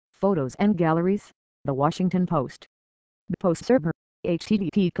Photos and galleries. The Washington Post. The Post server.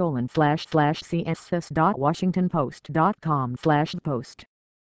 http://css.washingtonpost.com/post.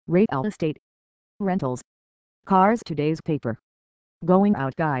 Real estate. Rentals. Cars. Today's paper. Going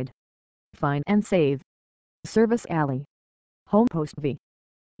out guide. Find and save. Service alley. Home Post v.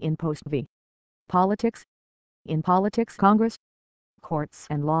 In Post v. Politics. In politics. Congress. Courts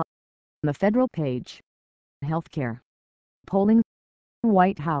and law. The federal page. Healthcare. Polling.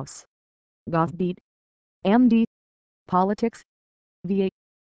 White House. Gothbeat. MD. Politics. VA.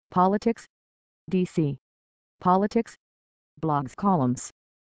 Politics. DC. Politics. Blogs. Columns.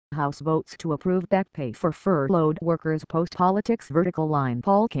 House votes to approve back pay for furloughed workers. Post politics. Vertical line.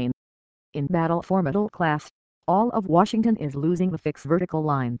 Paul Kane. In battle for middle class, all of Washington is losing the fix. Vertical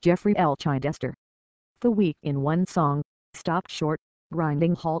line. Jeffrey L. Chidester. The week in one song, stopped short,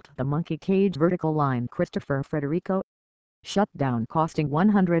 grinding halt. The monkey cage. Vertical line. Christopher Frederico. Shutdown costing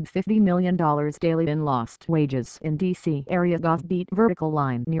 $150 million daily in lost wages in D.C. area. Gothbeat. Vertical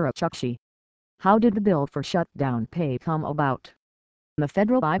line. Neera Chukshi. How did the bill for shutdown pay come about? The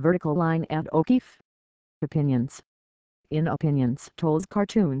federal by. Vertical line. Ed O'Keefe. Opinions. In opinions. Tolls.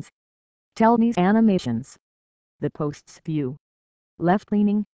 Cartoons. Tellme's animations. The Post's view.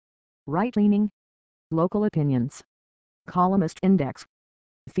 Left-leaning. Right-leaning. Local opinions. Columnist index.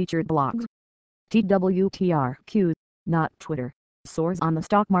 Featured blogs. TWTRQ. Not Twitter. Source on the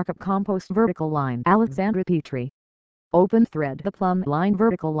stock market. Compost. Vertical line. Alexandra Petrie. Open thread. The plumb line.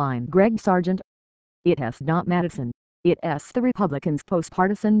 Vertical line. Greg Sargent. It's not Madison. It's the Republicans. Post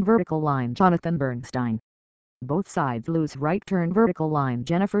partisan. Vertical line. Jonathan Bernstein. Both sides lose. Right turn. Vertical line.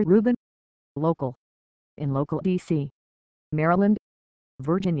 Jennifer Rubin. Local. In local. DC. Maryland.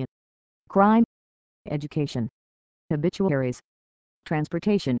 Virginia. Crime. Education. Obituaries.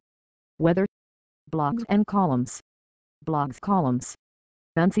 Transportation. Weather. Blogs and columns. Blogs. Columns.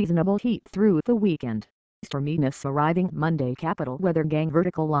 Unseasonable heat through the weekend. Storminess arriving Monday. Capitol weather. Gang.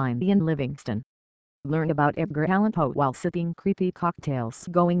 Vertical line. In Livingston. Learn about Edgar Allan Poe while sipping creepy cocktails.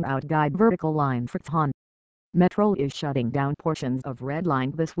 Going out guide. Vertical line. Fritz Hahn. Metro is shutting down portions of Red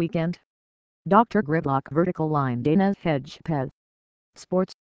Line this weekend. Dr. Gridlock. Vertical line. Dana Hedgepeth.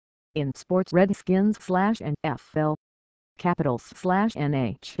 Sports. In sports. Redskins/NFL.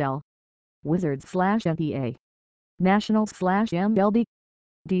 Capitals/NHL. Wizards/NBA. Nationals/MLB.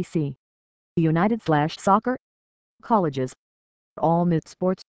 DC. United/Soccer. Colleges. All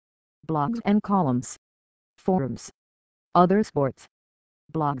mid-sports. Blogs and columns. Forums. Other sports.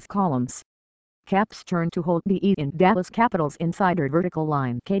 Blogs. Columns. Caps turn to hold the in Dallas Capitals insider. Vertical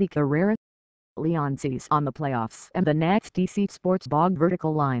line. Katie Carrera. Leonsis on the playoffs and the next. DC Sports Blog.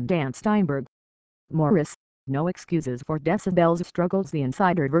 Vertical line. Dan Steinberg. Morris. No excuses for decibels struggles. The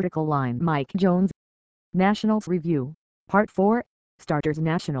insider. Vertical line. Mike Jones. Nationals Review. Part 4. Starters.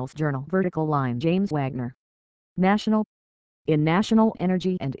 Nationals Journal. Vertical line. James Wagner. National. In National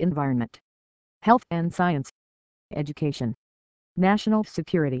Energy and Environment. Health and Science. Education. National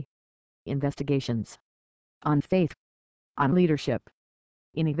Security. Investigations. On Faith. On Leadership.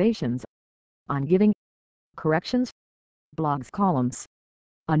 Innovations. On Giving. Corrections. Blogs. Columns.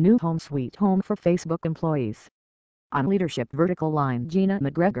 A new home sweet home for Facebook employees. On Leadership. Vertical line. Gina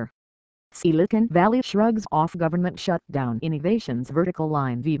McGregor. Silicon Valley shrugs off government shutdown. Innovations. Vertical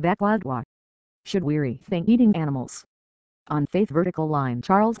line. Vivek Wadhwa. Should we rethink eating animals? On Faith. Vertical line.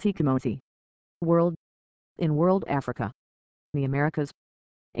 Charles C. Camosy. World. In World. Africa. The Americas.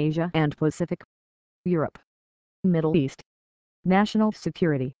 Asia and Pacific. Europe. Middle East. National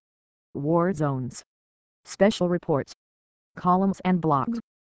Security. War zones. Special reports. Columns and blogs.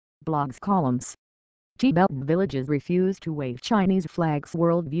 Blogs. Columns. Tibetan villages refuse to wave Chinese flags.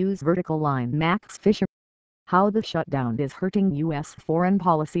 World views. Vertical line. Max Fisher. How the shutdown is hurting U.S. foreign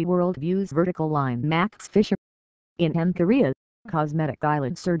policy. World views. Vertical line. Max Fisher. In Korea, cosmetic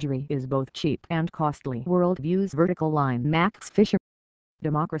eyelid surgery is both cheap and costly. World views. Vertical line. Max Fisher.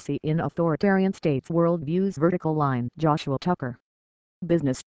 Democracy in authoritarian states. World views. Vertical line. Joshua Tucker.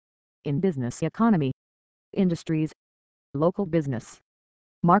 Business. In business economy. Industries. Local business.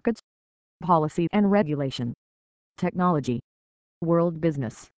 Markets. Policy and regulation. Technology. World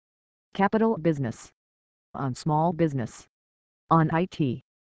business. Capital business. On small business. On IT.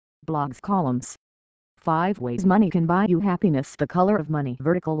 Blogs. Columns. 5 ways money can buy you happiness. The color of money.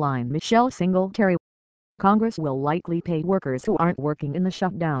 Vertical line. Michelle Singletary. Congress will likely pay workers who aren't working in the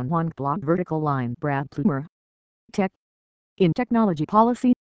shutdown. One blog. Vertical line. Brad Plumer. Tech. In technology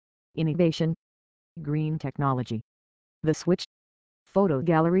policy. Innovation. Green technology. The switch. Photo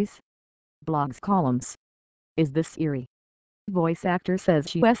galleries. Blogs. Columns. Is this eerie? Voice actor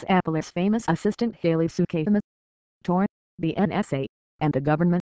says U.S. Apple's famous assistant Haley Sukatham. Torn. The NSA and the government